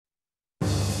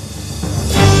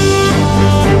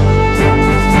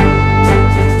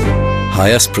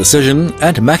Highest precision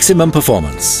and maximum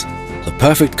performance. The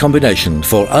perfect combination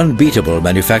for unbeatable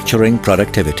manufacturing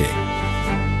productivity.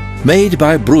 Made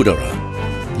by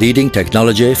BRUDERER, leading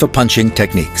technology for punching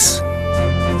techniques.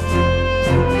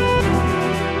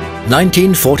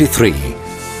 1943,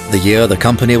 the year the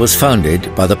company was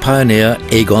founded by the pioneer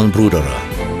Egon Bruderer.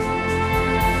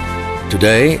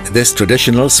 Today, this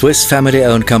traditional Swiss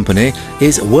family-owned company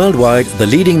is worldwide the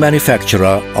leading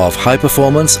manufacturer of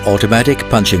high-performance automatic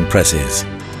punching presses.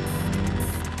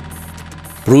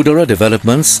 Bruderer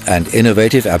developments and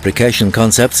innovative application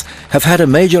concepts have had a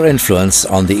major influence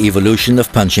on the evolution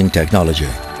of punching technology.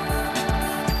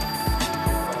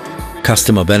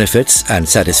 Customer benefits and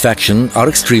satisfaction are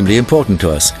extremely important to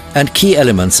us and key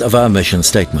elements of our mission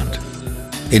statement.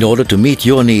 In order to meet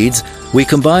your needs, we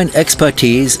combine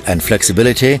expertise and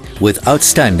flexibility with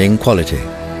outstanding quality.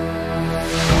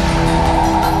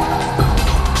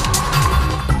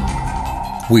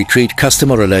 We treat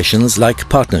customer relations like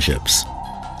partnerships.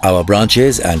 Our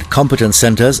branches and competence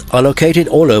centers are located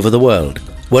all over the world,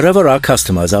 wherever our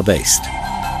customers are based.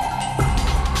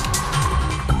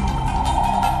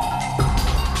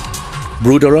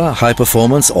 Bruderer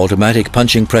high-performance automatic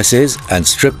punching presses and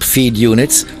strip feed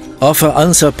units offer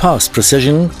unsurpassed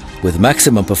precision with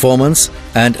maximum performance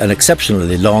and an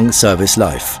exceptionally long service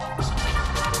life.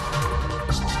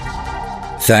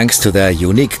 Thanks to their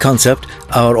unique concept,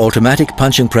 our automatic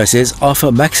punching presses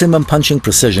offer maximum punching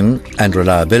precision and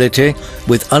reliability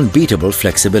with unbeatable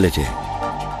flexibility.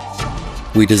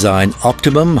 We design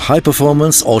optimum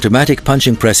high-performance automatic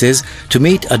punching presses to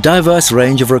meet a diverse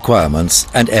range of requirements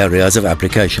and areas of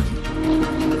application.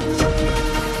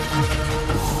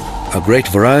 A great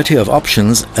variety of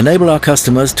options enable our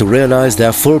customers to realize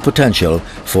their full potential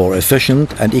for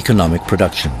efficient and economic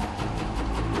production.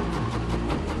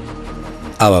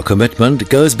 Our commitment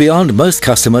goes beyond most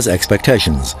customers'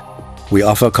 expectations. We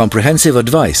offer comprehensive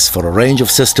advice for a range of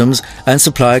systems and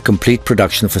supply complete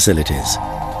production facilities.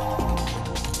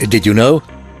 Did you know?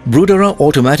 Bruderer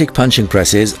automatic punching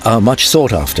presses are much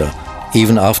sought after,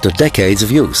 even after decades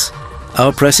of use.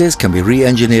 Our presses can be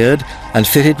re-engineered and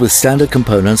fitted with standard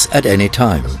components at any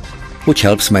time, which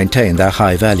helps maintain their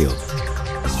high value.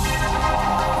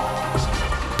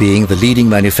 Being the leading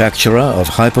manufacturer of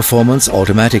high-performance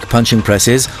automatic punching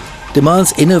presses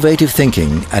demands innovative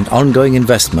thinking and ongoing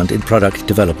investment in product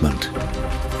development.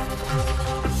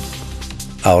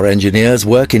 Our engineers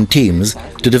work in teams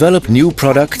to develop new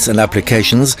products and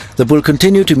applications that will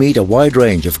continue to meet a wide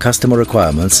range of customer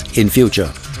requirements in future.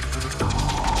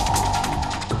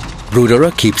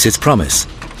 Bruderer keeps its promise.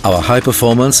 Our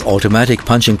high-performance automatic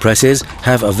punching presses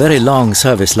have a very long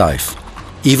service life,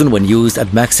 even when used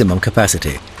at maximum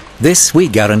capacity. This we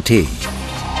guarantee.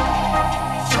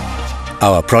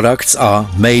 Our products are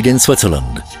made in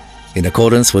Switzerland, in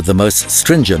accordance with the most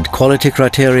stringent quality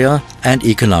criteria and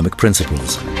economic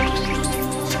principles.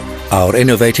 Our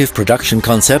innovative production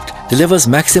concept delivers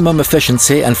maximum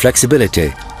efficiency and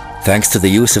flexibility, thanks to the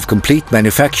use of complete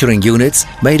manufacturing units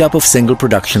made up of single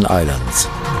production islands.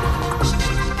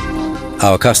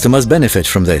 Our customers benefit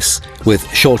from this,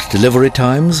 with short delivery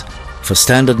times, for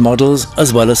standard models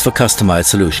as well as for customized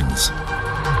solutions.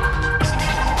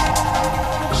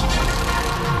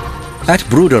 At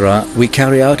Bruderer, we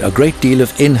carry out a great deal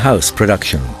of in-house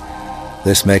production.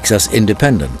 This makes us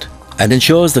independent and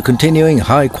ensures the continuing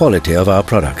high quality of our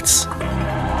products.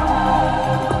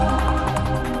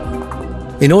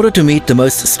 In order to meet the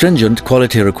most stringent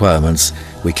quality requirements,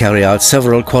 we carry out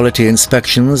several quality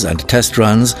inspections and test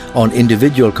runs on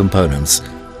individual components,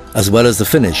 as well as the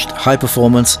finished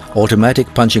high-performance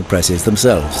automatic punching presses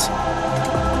themselves.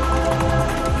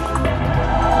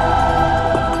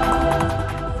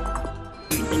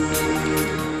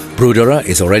 Bruderer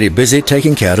is already busy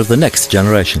taking care of the next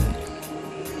generation.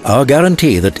 Our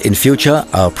guarantee that in future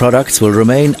our products will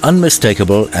remain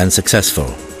unmistakable and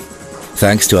successful,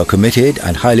 thanks to a committed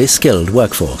and highly skilled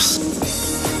workforce.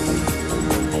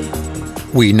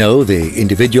 We know the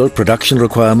individual production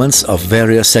requirements of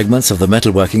various segments of the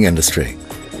metalworking industry.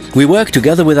 We work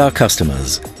together with our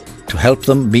customers to help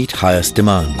them meet highest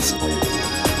demands.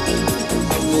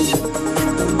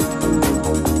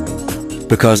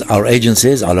 Because our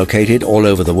agencies are located all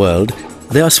over the world,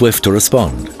 they are swift to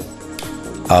respond.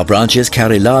 Our branches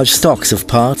carry large stocks of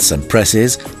parts and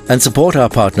presses and support our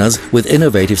partners with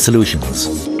innovative solutions.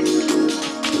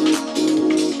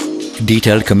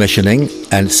 Detailed commissioning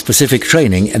and specific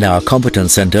training in our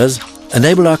competence centers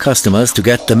enable our customers to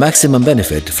get the maximum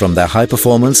benefit from their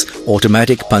high-performance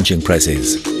automatic punching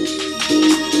presses.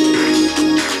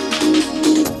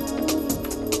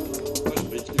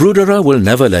 Bruderer will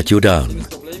never let you down.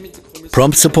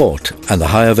 Prompt support and the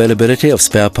high availability of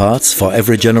spare parts for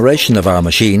every generation of our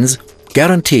machines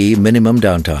guarantee minimum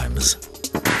downtimes.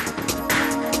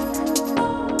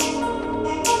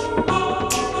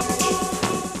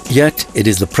 Yet it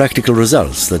is the practical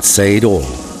results that say it all.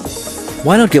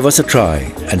 Why not give us a try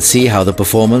and see how the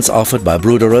performance offered by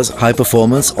Bruderer's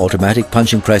high-performance automatic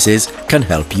punching presses can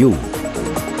help you.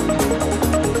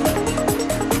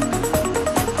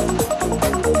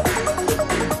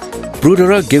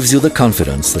 Bruderer gives you the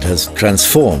confidence that has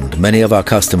transformed many of our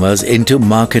customers into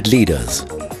market leaders.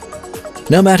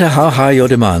 No matter how high your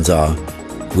demands are,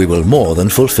 we will more than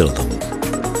fulfill them.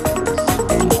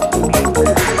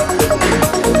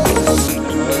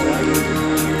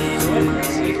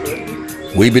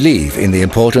 We believe in the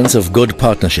importance of good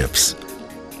partnerships.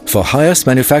 For highest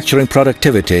manufacturing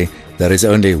productivity, there is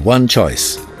only one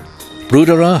choice: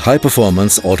 Bruderer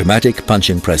high-performance automatic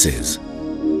punching presses.